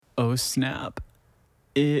Oh snap.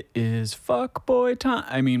 It is fuckboy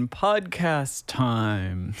time. Podcast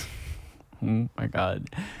time. Oh my God.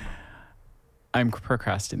 I'm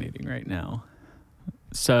procrastinating right now.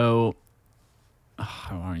 So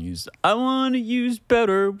I want to use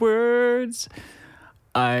better words.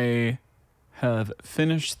 I have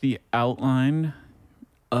finished the outline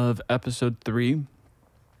of episode 3.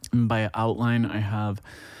 And by outline, I have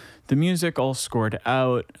the music all scored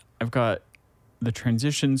out. I've got the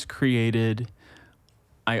transitions created.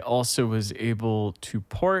 I also was able to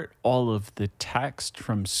port all of the text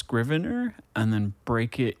from Scrivener and then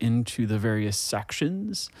break it into the various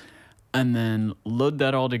sections and then load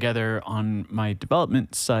that all together on my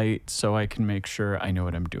development site so I can make sure I know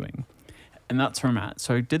what I'm doing. And that's where I'm at.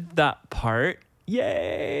 So I did that part.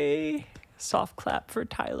 Yay! Soft clap for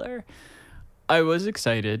Tyler. I was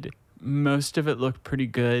excited. Most of it looked pretty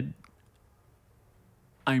good.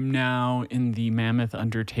 I'm now in the mammoth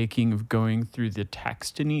undertaking of going through the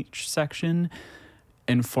text in each section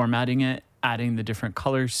and formatting it, adding the different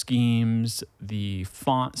color schemes, the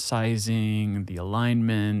font sizing, the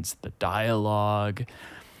alignments, the dialogue.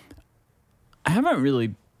 I haven't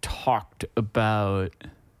really talked about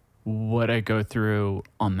what I go through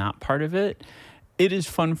on that part of it. It is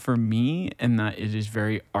fun for me in that it is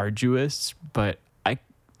very arduous, but I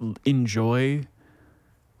enjoy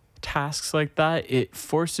tasks like that. It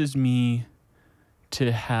forces me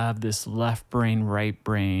to have this left brain, right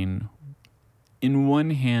brain. In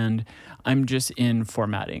one hand, I'm just in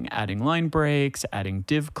formatting, adding line breaks, adding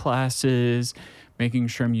div classes, making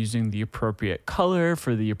sure I'm using the appropriate color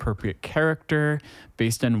for the appropriate character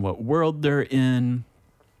based on what world they're in.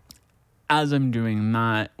 As I'm doing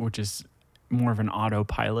that, which is more of an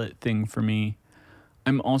autopilot thing for me,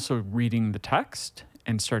 I'm also reading the text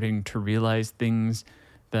and starting to realize things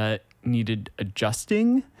that needed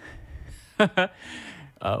adjusting.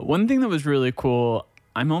 One thing that was really cool,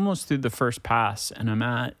 I'm almost through the first pass and I'm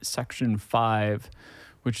at section 5,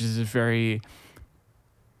 which is usually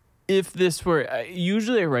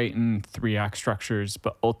I write in 3-act structures,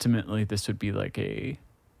 but ultimately this would be like a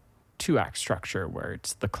 2-act structure where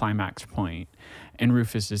it's the climax point and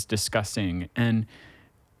Rufus is discussing. And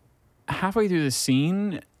halfway through the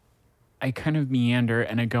scene, I kind of meander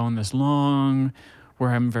and I go on this long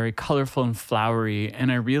where I'm very colorful and flowery.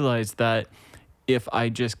 And I realized that if I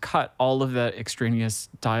just cut all of that extraneous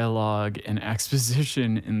dialogue and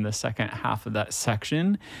exposition in the second half of that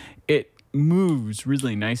section, it moves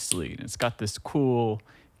really nicely. It's got this cool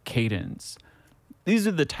cadence. These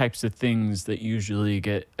are the types of things that usually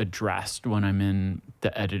get addressed when I'm in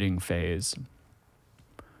the editing phase.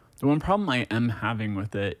 The one problem I am having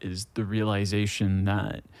with it is the realization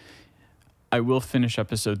that I will finish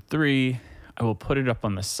episode 3. I will put it up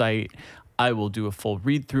on the site. I will do a full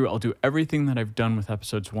read through. I'll do everything that I've done with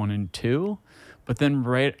episodes 1 and 2. But then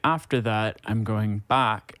right after that, I'm going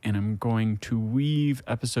back and I'm going to weave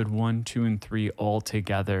episode 1, 2, and 3 all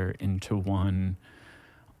together into one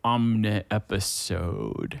omni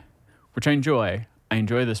episode, which I enjoy. I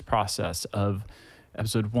enjoy this process of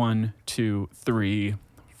episode 1, 2, 3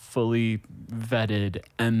 fully vetted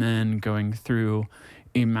and then going through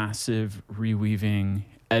a massive reweaving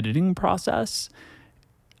editing process.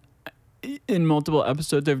 In multiple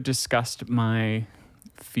episodes, I've discussed my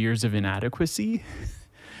fears of inadequacy.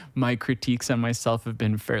 My critiques on myself have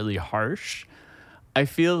been fairly harsh. I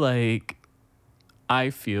feel that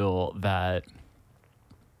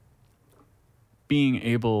being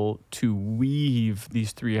able to weave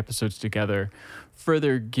these 3 episodes together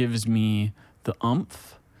further gives me the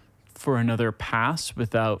oomph for another pass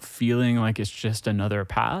without feeling like it's just another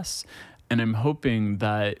pass. And I'm hoping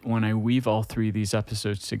that when I weave all 3 of these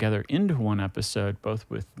episodes together into one episode, both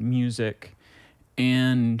with music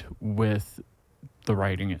and with the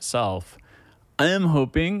writing itself, I am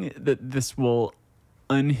hoping that this will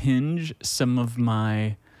unhinge some of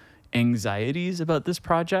my anxieties about this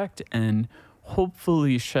project and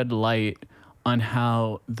hopefully shed light on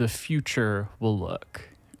how the future will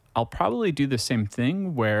look. I'll probably do the same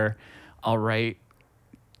thing where I'll write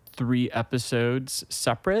 3 episodes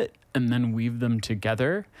separate and then weave them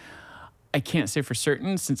together. I can't say for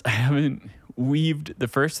certain since I haven't weaved the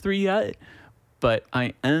first 3 yet, but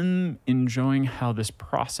I am enjoying how this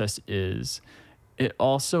process is. It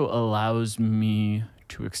also allows me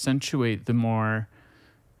to accentuate the more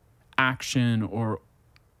action, or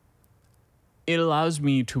it allows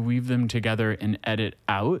me to weave them together and edit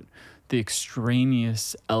out the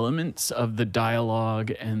extraneous elements of the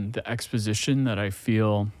dialogue and the exposition that I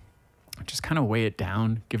feel just kind of weigh it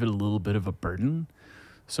down, give it a little bit of a burden.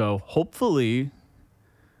 So hopefully,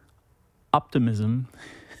 optimism,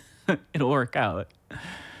 it'll work out.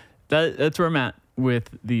 that's where I'm at with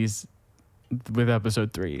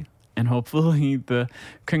episode 3. And hopefully the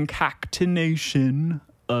concatenation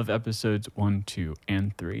of episodes 1, 2,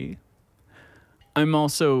 and 3. I'm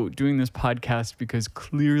also doing this podcast because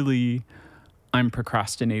clearly I'm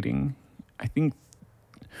procrastinating. I think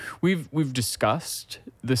we've discussed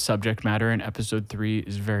the subject matter in episode 3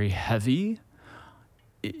 is very heavy.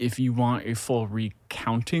 If you want a full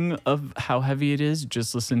recounting of how heavy it is,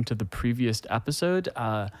 just listen to the previous episode.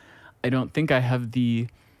 I don't think I have the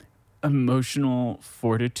emotional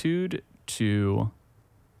fortitude to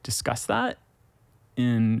discuss that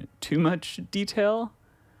in too much detail.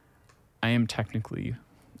 Technically,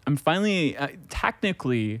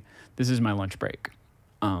 this is my lunch break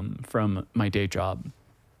from my day job.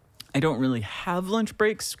 I don't really have lunch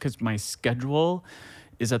breaks because my schedule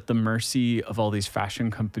is at the mercy of all these fashion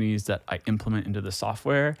companies that I implement into the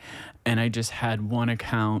software. And I just had one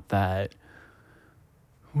account that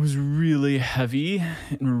was really heavy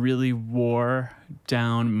and really wore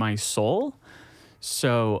down my soul.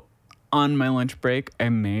 So on my lunch break, I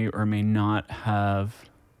may or may not have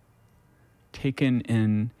taken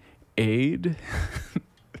in aid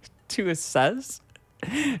to assist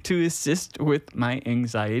with my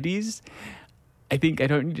anxieties. I think I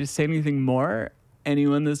don't need to say anything more.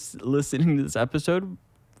 Anyone that's listening to this episode,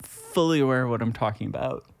 fully aware of what I'm talking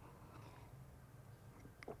about.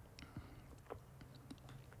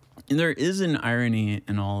 And there is an irony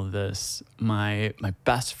in all of this. My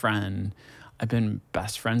best friend, I've been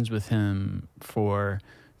best friends with him for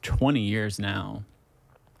 20 years now,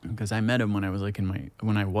 because I met him when I was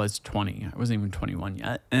when I was 20. I wasn't even 21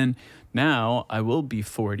 yet. And now I will be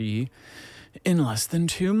 40 in less than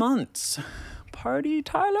 2 months. Party,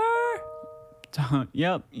 Tyler.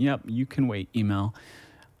 Yep. You can wait. Email.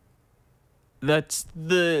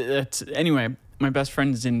 Anyway. My best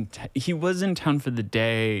friend is he was in town for the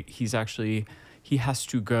day. He has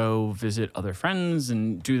to go visit other friends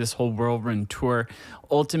and do this whole whirlwind tour.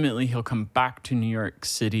 Ultimately, he'll come back to New York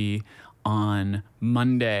City on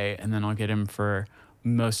Monday, and then I'll get him for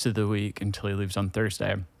most of the week until he leaves on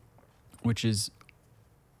Thursday, which is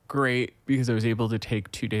great because I was able to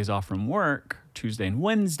take 2 days off from work, Tuesday and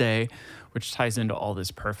Wednesday, which ties into all this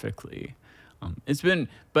perfectly.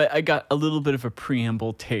 But I got a little bit of a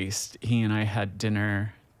preamble taste. He and I had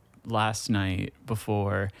dinner last night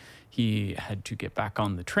before he had to get back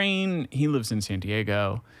on the train. He lives in San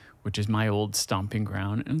Diego, which is my old stomping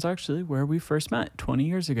ground. And it's actually where we first met 20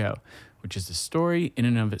 years ago, which is a story in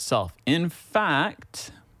and of itself. In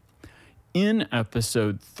fact, in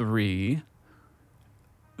episode 3,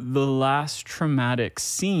 the last traumatic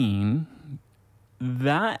scene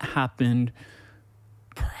that happened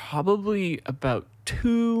probably about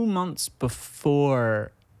 2 months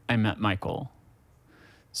before I met Michael.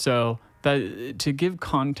 So that to give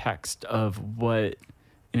context of what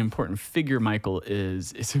an important figure Michael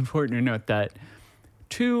is, it's important to note that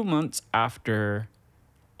 2 months after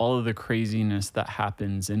all of the craziness that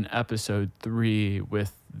happens in episode 3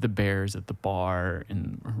 with the bears at the bar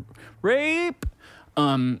and rape,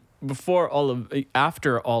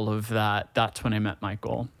 after all of that, that's when I met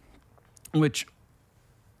Michael, which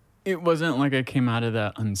it wasn't like I came out of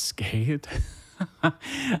that unscathed. I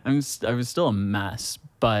was still a mess,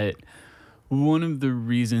 but one of the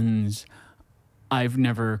reasons I've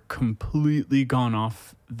never completely gone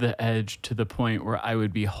off the edge to the point where I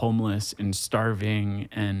would be homeless and starving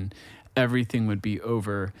and everything would be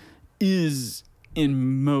over is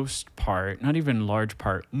in most part, not even large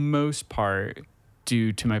part, most part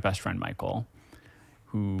due to my best friend Michael,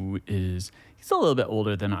 he's a little bit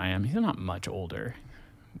older than I am. He's not much older.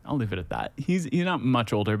 I'll leave it at that. He's not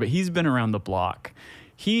much older, but he's been around the block.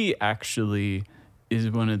 He actually is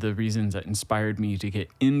one of the reasons that inspired me to get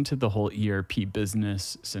into the whole ERP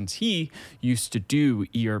business, since he used to do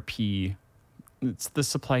ERP. It's the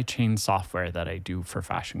supply chain software that I do for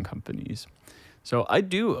fashion companies. So I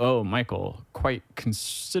do owe Michael quite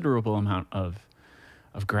considerable amount of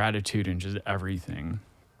gratitude and just everything,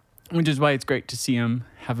 which is why it's great to see him,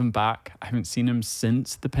 have him back. I haven't seen him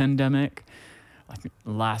since the pandemic. I think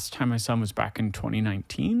last time I saw him was back in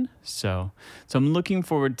 2019. So I'm looking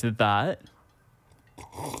forward to that.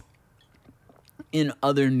 In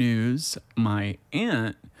other news, my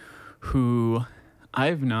aunt, who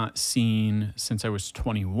I've not seen since I was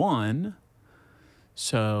 21,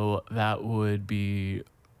 so that would be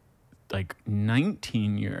like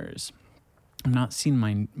 19 years. I've not seen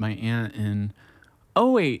my aunt in...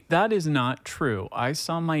 Oh, wait, that is not true. I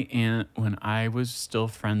saw my aunt when I was still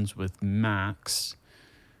friends with Max.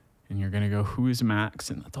 And you're going to go, who is Max?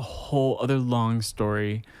 And that's a whole other long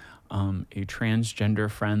story. a transgender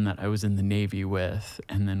friend that I was in the Navy with.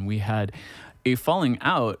 And then we had a falling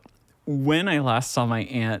out when I last saw my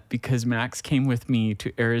aunt because Max came with me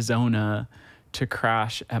to Arizona to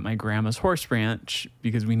crash at my grandma's horse ranch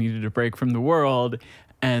because we needed a break from the world.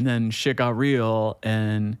 And then shit got real,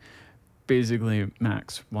 and basically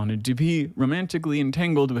Max wanted to be romantically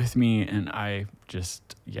entangled with me, and I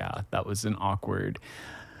just, that was an awkward.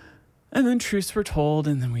 And then truths were told,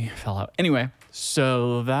 and then we fell out. Anyway,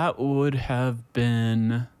 so that would have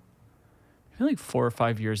been, I feel like 4 or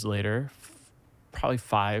 5 years later, probably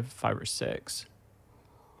five or six.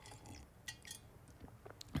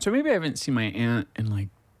 So maybe I haven't seen my aunt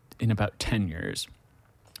in about 10 years.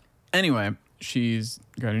 Anyway, she's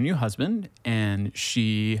got a new husband, and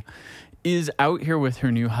she is out here with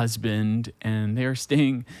her new husband, and they are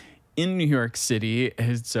staying in New York City.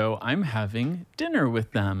 And so I'm having dinner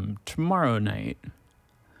with them tomorrow night.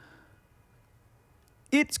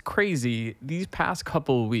 It's crazy. These past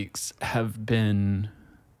couple of weeks have been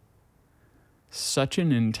such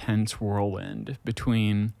an intense whirlwind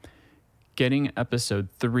between getting episode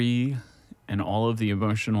 3 and all of the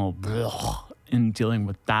emotional and dealing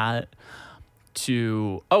with that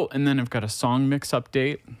and then I've got a song mix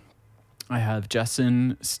update. I have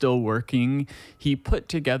Jessen still working. He put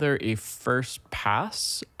together a first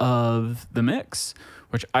pass of the mix,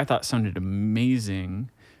 which I thought sounded amazing,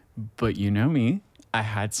 but you know me, I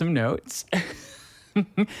had some notes.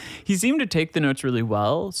 He seemed to take the notes really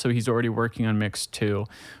well, so he's already working on mix 2,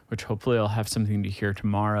 which hopefully I'll have something to hear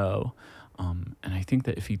tomorrow. And I think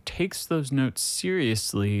that if he takes those notes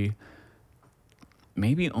seriously,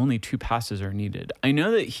 maybe only 2 passes are needed. I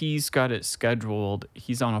know that he's got it scheduled.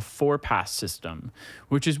 He's on a 4-pass system,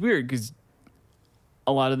 which is weird because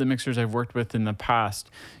a lot of the mixers I've worked with in the past,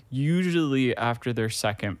 usually after their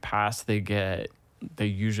second pass, they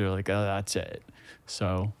usually are like, oh, that's it.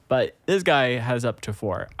 So, but this guy has up to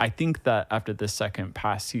 4. I think that after the second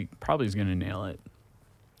pass, he probably is going to nail it.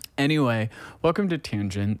 Anyway, welcome to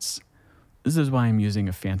Tangents. This is why I'm using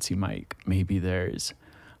a fancy mic. Maybe there's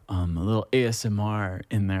a little ASMR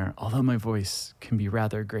in there, although my voice can be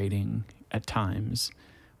rather grating at times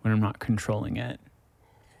when I'm not controlling it.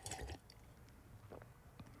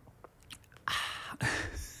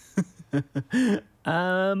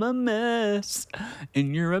 I'm a mess,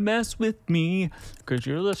 and you're a mess with me, because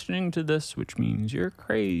you're listening to this, which means you're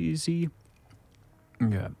crazy.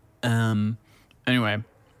 Yeah. Anyway,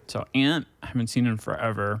 so Aunt, I haven't seen in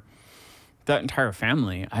forever. That entire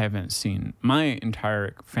family, I haven't seen. My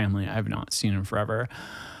entire family, I have not seen in forever.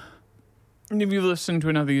 And if you've listened to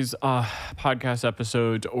one of these podcast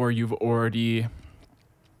episodes, or you've already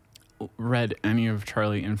read any of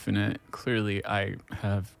Charlie Infinite, clearly I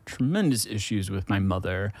have tremendous issues with my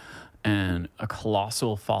mother and a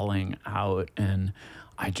colossal falling out. And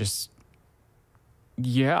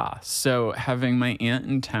so having my aunt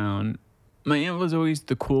in town, my aunt was always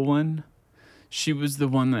the cool one. She was the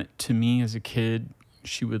one that, to me as a kid,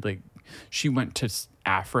 she went to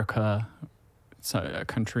Africa. It's a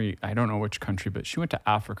country, I don't know which country, but she went to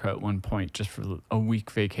Africa at one point just for a week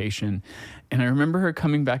vacation. And I remember her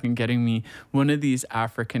coming back and getting me one of these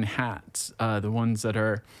African hats, the ones that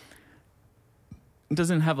it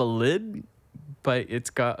doesn't have a lid, but it's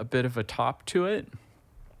got a bit of a top to it.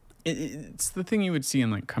 It's the thing you would see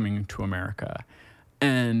in Coming to America.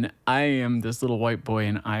 And I am this little white boy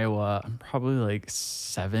in Iowa. I'm probably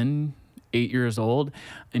 7, 8 years old,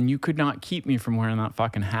 and you could not keep me from wearing that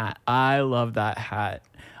fucking hat. I love that hat.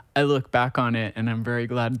 I look back on it, and I'm very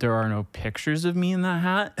glad there are no pictures of me in that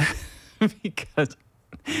hat because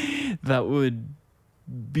that would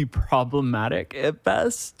be problematic at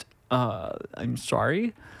best. I'm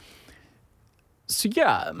sorry. So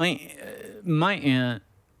yeah, my aunt,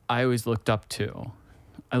 I always looked up to.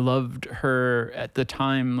 I loved her at the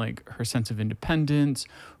time, her sense of independence,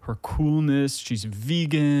 her coolness. She's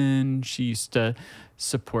vegan. She used to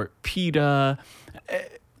support PETA.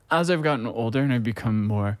 As I've gotten older and I've become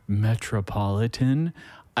more metropolitan,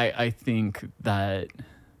 I think that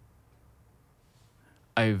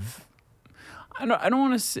I don't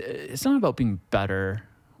want to say, it's not about being better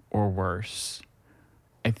or worse.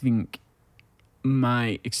 I think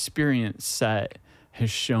my experience set has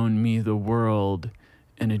shown me the world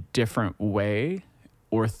in a different way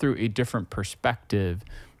or through a different perspective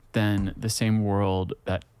than the same world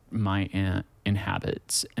that my aunt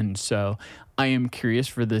inhabits. And so I am curious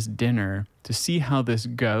for this dinner to see how this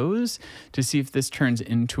goes, to see if this turns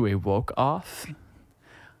into a woke off.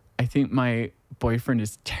 I think my boyfriend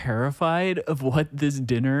is terrified of what this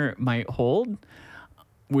dinner might hold.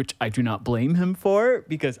 which I do not blame him for,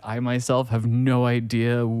 because I myself have no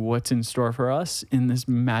idea what's in store for us in this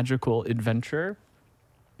magical adventure.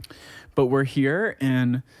 But we're here,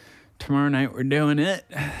 and tomorrow night we're doing it.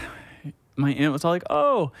 My aunt was all like,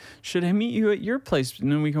 oh, should I meet you at your place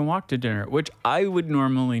and then we can walk to dinner? Which I would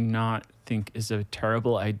normally not think is a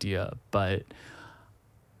terrible idea, but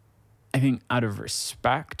I think out of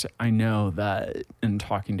respect, I know that in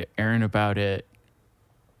talking to Aaron about it,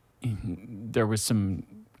 there was some,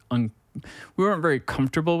 we weren't very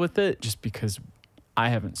comfortable with it just because I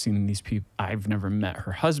haven't seen these people. I've never met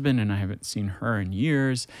her husband and I haven't seen her in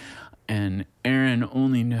years. And Aaron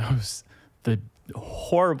only knows the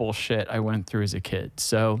horrible shit I went through as a kid.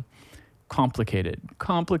 So complicated,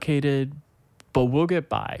 but we'll get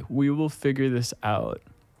by. We will figure this out.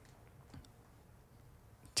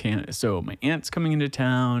 So my aunt's coming into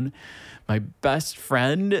town. My best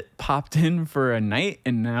friend popped in for a night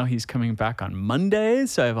and now he's coming back on Monday.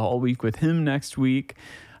 So I have a whole week with him next week.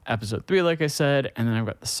 Episode 3, like I said, and then I've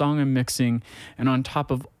got the song I'm mixing. And on top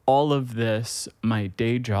of all of this, my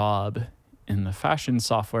day job in the fashion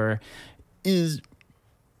software is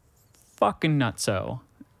fucking nutso.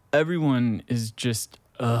 Everyone is just,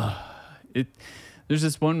 there's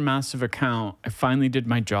this one massive account. I finally did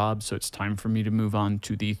my job, so it's time for me to move on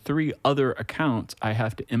to the 3 other accounts I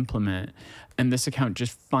have to implement. And this account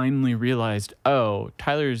just finally realized, oh,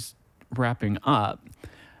 Tyler's wrapping up.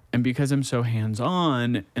 And because I'm so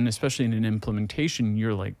hands-on, and especially in an implementation,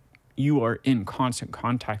 you are in constant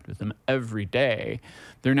contact with them every day.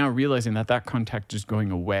 They're now realizing that contact is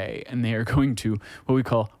going away, and they are going to what we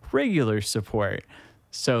call regular support.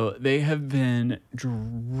 So they have been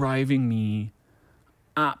driving me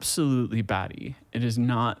absolutely batty. It has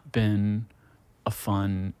not been a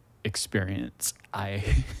fun experience.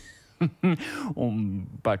 I'm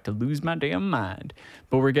about to lose my damn mind,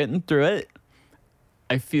 but we're getting through it.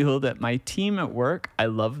 I feel that my team at work, I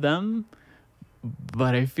love them,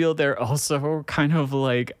 but I feel they're also kind of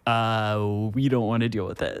like, we don't want to deal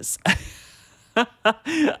with this.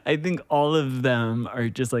 I think all of them are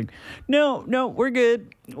just like, no, we're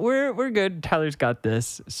good. We're good. Tyler's got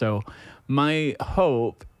this. So my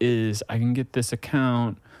hope is I can get this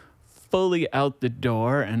account fully out the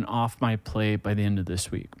door and off my plate by the end of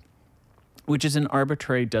this week, which is an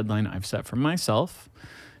arbitrary deadline I've set for myself.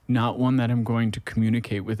 Not one that I'm going to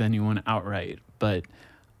communicate with anyone outright, but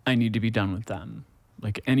I need to be done with them.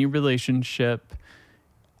 Like any relationship,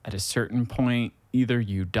 at a certain point, either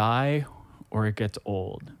you die or it gets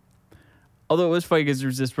old. Although it was funny because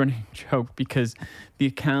there's this running joke because the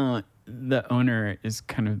account, the owner is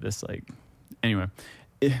kind of this like, anyway,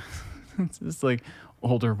 it's this like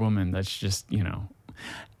older woman that's just,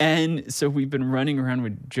 and so we've been running around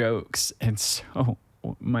with jokes. And so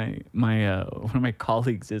my one of my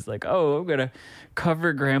colleagues is like, oh, I'm gonna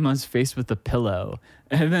cover grandma's face with a pillow,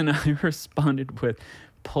 and then I responded with,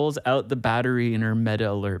 pulls out the battery in her Meta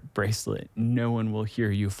Alert bracelet, no one will hear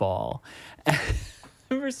you fall. And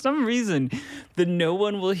for some reason the no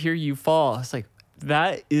one will hear you fall, it's like,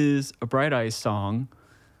 that is a Bright Eyes song.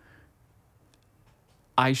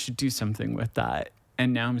 I should do something with that,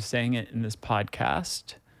 and now I'm saying it in this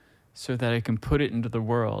podcast so that I can put it into the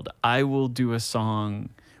world. I will do a song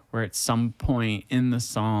where at some point in the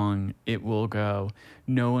song, it will go,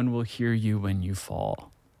 no one will hear you when you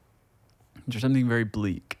fall. There's something very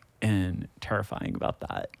bleak and terrifying about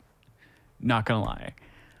that. Not gonna lie.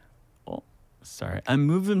 Well, sorry. I'm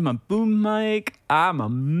moving my boom mic. I'm a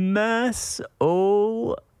mess.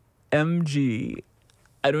 OMG.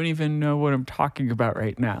 I don't even know what I'm talking about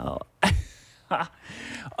right now.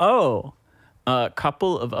 Oh. A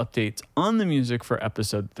couple of updates on the music for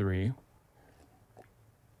episode 3.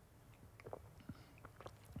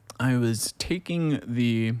 I was taking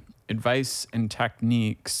the advice and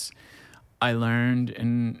techniques I learned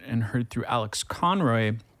and heard through Alex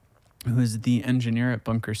Conroy, who is the engineer at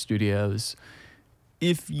Bunker Studios.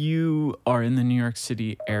 If you are in the New York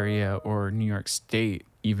City area or New York State,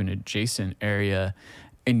 even adjacent area,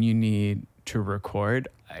 and you need to record,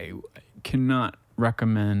 I cannot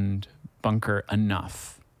recommend Bunker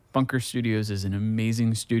enough. Bunker Studios is an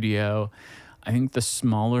amazing studio. I think the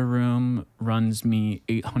smaller room runs me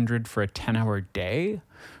 $800 for a 10-hour day,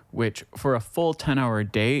 which for a full 10-hour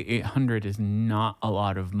day, $800 is not a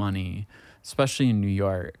lot of money, especially in New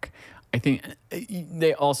York. I think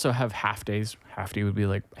they also have half days. Half day would be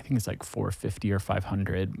like, I think it's like $450 or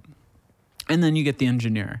 $500. And then you get the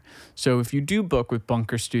engineer. So if you do book with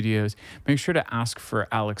Bunker Studios, make sure to ask for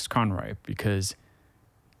Alex Conroy, because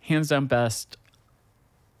hands down best,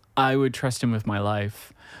 I would trust him with my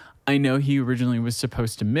life. I know he originally was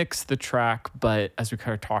supposed to mix the track, but as we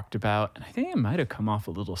kind of talked about, and I think I might have come off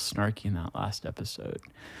a little snarky in that last episode.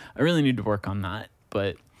 I really need to work on that,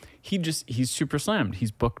 but he's super slammed.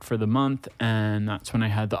 He's booked for the month, and that's when I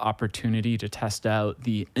had the opportunity to test out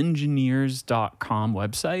the engineers.com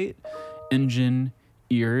website.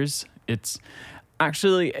 Engineers. It's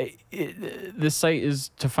actually, the site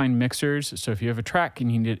is to find mixers. So if you have a track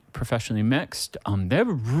and you need it professionally mixed, they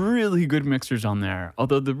have really good mixers on there.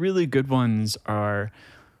 Although the really good ones are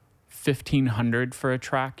 $1,500 for a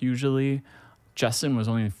track usually. Justin was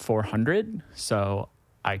only $400, so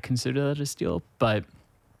I consider that a steal. But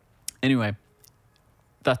anyway,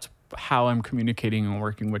 that's how I'm communicating and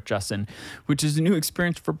working with Justin, which is a new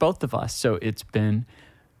experience for both of us. So it's been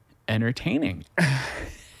entertaining.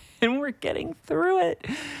 And we're getting through it.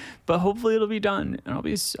 But hopefully it'll be done. And I'll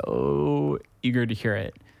be so eager to hear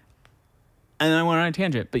it. And I went on a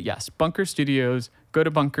tangent. But yes, Bunker Studios. Go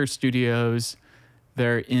to Bunker Studios.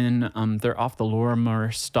 They're they're off the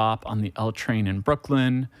Lorimer stop on the L train in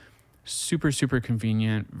Brooklyn. Super, super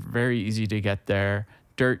convenient. Very easy to get there.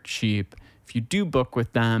 Dirt cheap. If you do book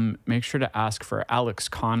with them, make sure to ask for Alex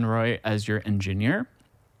Conroy as your engineer.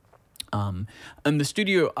 And the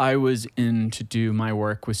studio I was in to do my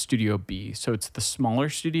work was Studio B. So it's the smaller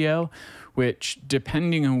studio, which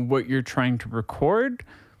depending on what you're trying to record,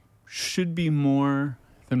 should be more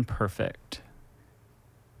than perfect.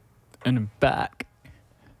 And I'm back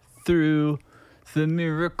through the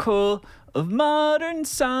miracle of modern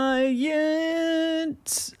science.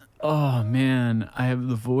 Oh man, I have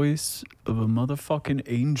the voice of a motherfucking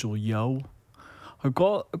angel, yo. I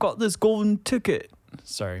got this golden ticket.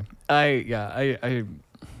 Sorry. I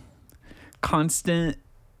constant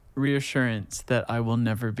reassurance that I will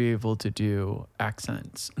never be able to do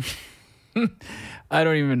accents. I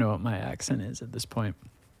don't even know what my accent is at this point.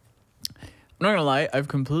 I'm not gonna lie, I've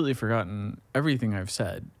completely forgotten everything I've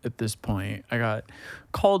said at this point. I got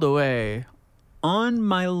called away on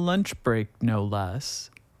my lunch break, no less,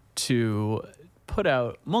 to put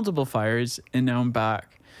out multiple fires, and now I'm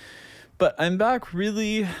back. But I'm back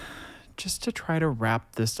really just to try to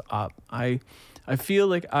wrap this up. I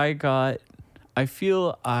feel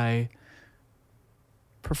I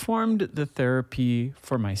performed the therapy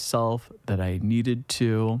for myself that I needed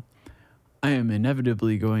to. I am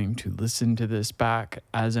inevitably going to listen to this back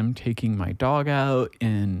as I'm taking my dog out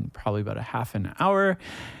in probably about a half an hour.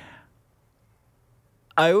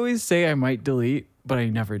 I always say I might delete, but I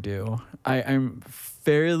never do. I'm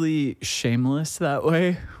fairly shameless that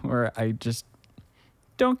way, where I just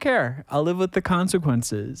don't care. I'll live with the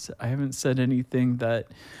consequences. I haven't said anything that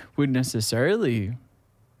would necessarily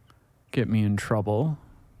get me in trouble,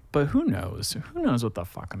 but who knows? Who knows what the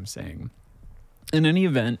fuck I'm saying? In any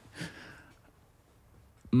event,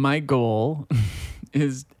 my goal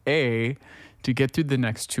is to get through the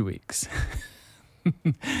next 2 weeks.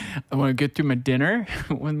 I want to get through my dinner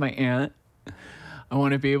with my aunt. I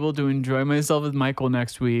want to be able to enjoy myself with Michael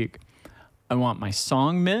next week. I want my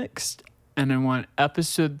song mixed, and I want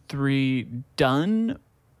episode 3 done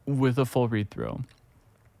with a full read through.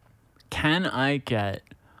 Can I get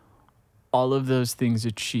all of those things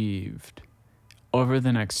achieved over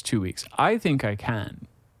the next 2 weeks? I think I can.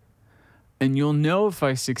 And you'll know if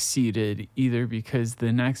I succeeded either because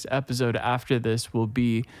the next episode after this will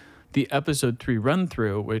be the episode 3 run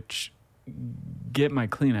through, which, get my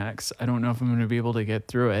Kleenex. I don't know if I'm going to be able to get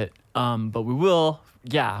through it. But we will.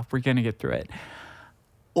 Yeah, we're going to get through it.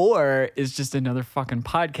 Or it's just another fucking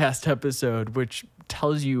podcast episode, which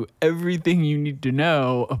tells you everything you need to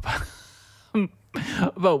know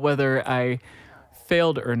about whether I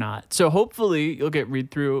failed or not. So hopefully you'll get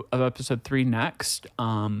read through of episode 3 next.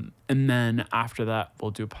 And then after that,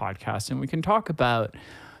 we'll do a podcast and we can talk about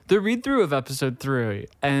the read through of episode 3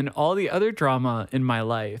 and all the other drama in my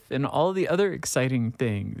life and all the other exciting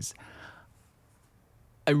things.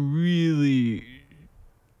 I really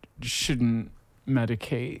shouldn't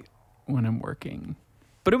medicate when I'm working,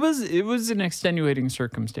 but it was an extenuating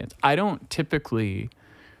circumstance. I don't typically,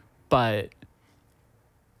 but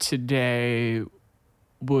today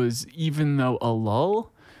was, even though a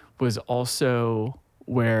lull, was also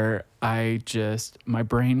where my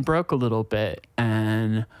brain broke a little bit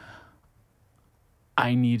and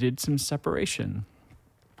I needed some separation.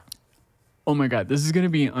 Oh my God, this is going to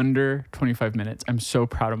be under 25 minutes. I'm so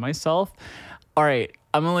proud of myself. All right,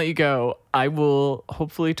 I'm going to let you go. I will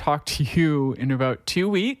hopefully talk to you in about 2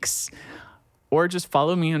 weeks, or just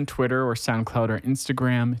follow me on Twitter or SoundCloud or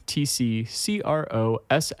Instagram,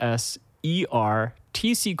 TCCROSSER,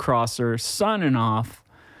 TC Crosser, signing off.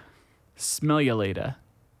 Smell you later.